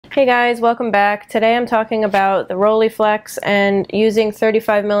Hey guys, welcome back. Today I'm talking about the Rolleiflex and using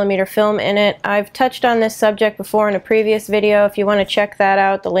 35mm film in it. I've touched on this subject before in a previous video. If you want to check that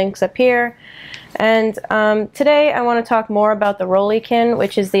out, the link's up here. And today I want to talk more about the Rolleikin,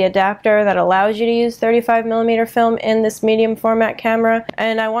 which is the adapter that allows you to use 35mm film in this medium format camera.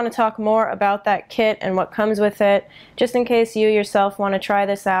 And I want to talk more about that kit and what comes with it, just in case you yourself want to try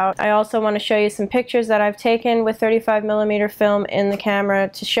this out. I also want to show you some pictures that I've taken with 35mm film in the camera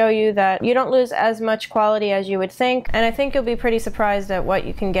to show you that you don't lose as much quality as you would think, and I think you'll be pretty surprised at what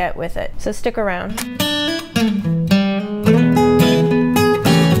you can get with it. So stick around.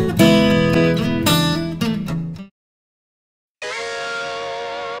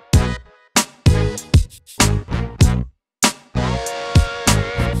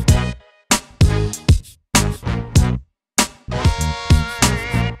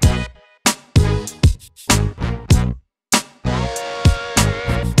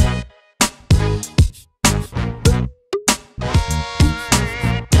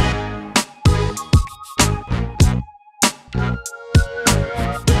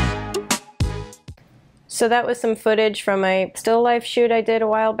 So that was some footage from a still life shoot I did a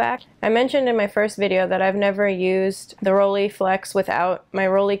while back. I mentioned in my first video that I've never used the Rolleiflex without my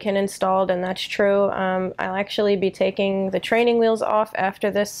Rolleikin installed, and that's true. I'll actually be taking the training wheels off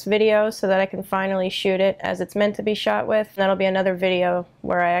after this video so that I can finally shoot it as it's meant to be shot with. And that'll be another video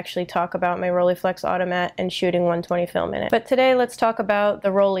where I actually talk about my Rolleiflex automat and shooting 120 film in it. But today let's talk about the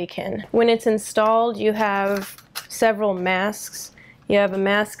Rolleikin. When it's installed, you have several masks. You have a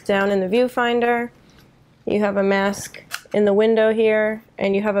mask down in the viewfinder. You have a mask in the window here,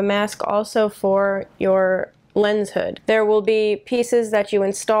 and you have a mask also for your lens hood. There will be pieces that you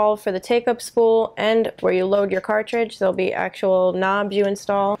install for the take-up spool and where you load your cartridge. There'll be actual knobs you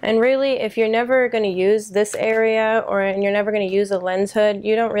install. And really, if you're never going to use this area and you're never going to use a lens hood,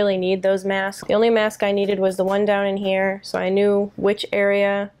 you don't really need those masks. The only mask I needed was the one down in here, so I knew which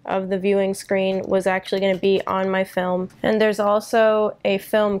area of the viewing screen was actually going to be on my film. And there's also a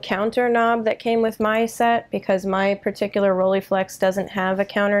film counter knob that came with my set, because my particular Rolleiflex doesn't have a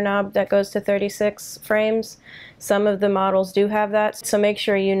counter knob that goes to 36 frames. Some of the models do have that, so make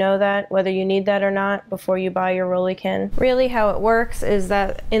sure you know that, whether you need that or not, before you buy your Rolleikin. Really how it works is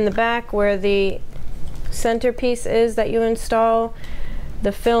that in the back where the centerpiece is that you install,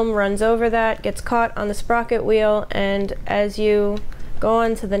 the film runs over that, gets caught on the sprocket wheel, and as you go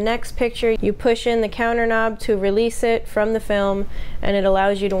on to the next picture, you push in the counter knob to release it from the film, and it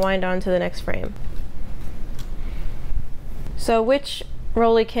allows you to wind on to the next frame. So which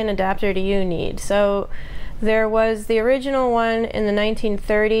Rolleikin adapter do you need? So there was the original one in the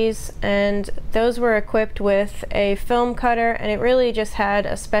 1930s, and those were equipped with a film cutter, and it really just had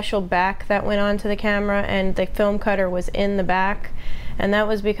a special back that went onto the camera, and the film cutter was in the back. And that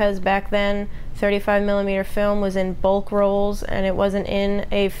was because back then 35mm film was in bulk rolls and it wasn't in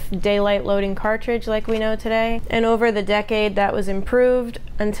a daylight loading cartridge like we know today. And over the decade that was improved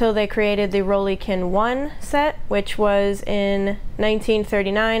until they created the Rolleikin 1 set, which was in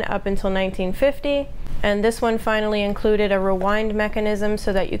 1939 up until 1950. And this one finally included a rewind mechanism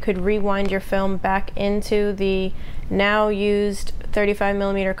so that you could rewind your film back into the now used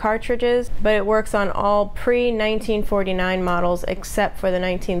 35mm cartridges, but it works on all pre-1949 models except for the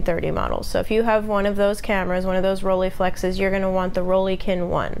 1930 models. So if you have one of those cameras, one of those Rolleiflexes, you're going to want the Rolleikin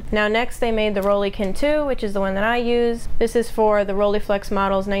 1. Now next they made the Rolleikin 2, which is the one that I use. This is for the Rolleiflex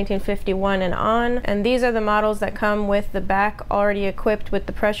models 1951 and on, and these are the models that come with the back already equipped with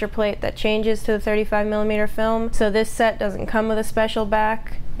the pressure plate that changes to the 35mm film. So this set doesn't come with a special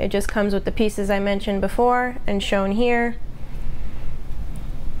back. It just comes with the pieces I mentioned before and shown here.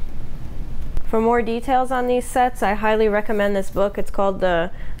 For more details on these sets, I highly recommend this book. It's called The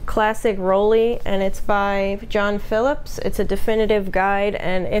Classic Rollie, and it's by John Phillips. It's a definitive guide,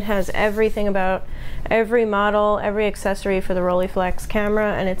 and it has everything about every model, every accessory for the Rolleiflex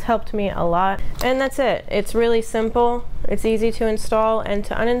camera, and it's helped me a lot. And that's it. It's really simple. It's easy to install and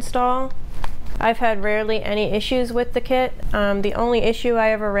to uninstall. I've had rarely any issues with the kit. The only issue I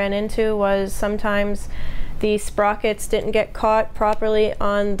ever ran into was sometimes the sprockets didn't get caught properly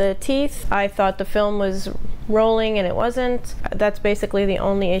on the teeth. I thought the film was rolling and it wasn't. That's basically the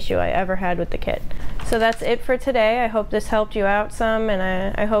only issue I ever had with the kit. So that's it for today. I hope this helped you out some,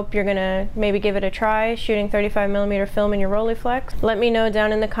 and I hope you're gonna maybe give it a try shooting 35mm film in your Rolleiflex. Let me know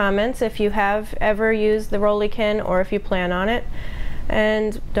down in the comments if you have ever used the Rolleikin or if you plan on it.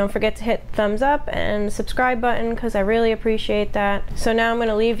 And don't forget to hit thumbs up and subscribe button because I really appreciate that. So now I'm going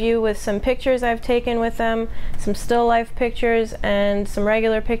to leave you with some pictures I've taken with them, some still life pictures, and some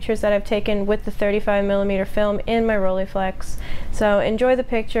regular pictures that I've taken with the 35mm film in my Rolleiflex. So enjoy the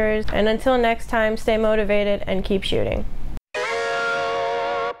pictures, and until next time, stay motivated and keep shooting.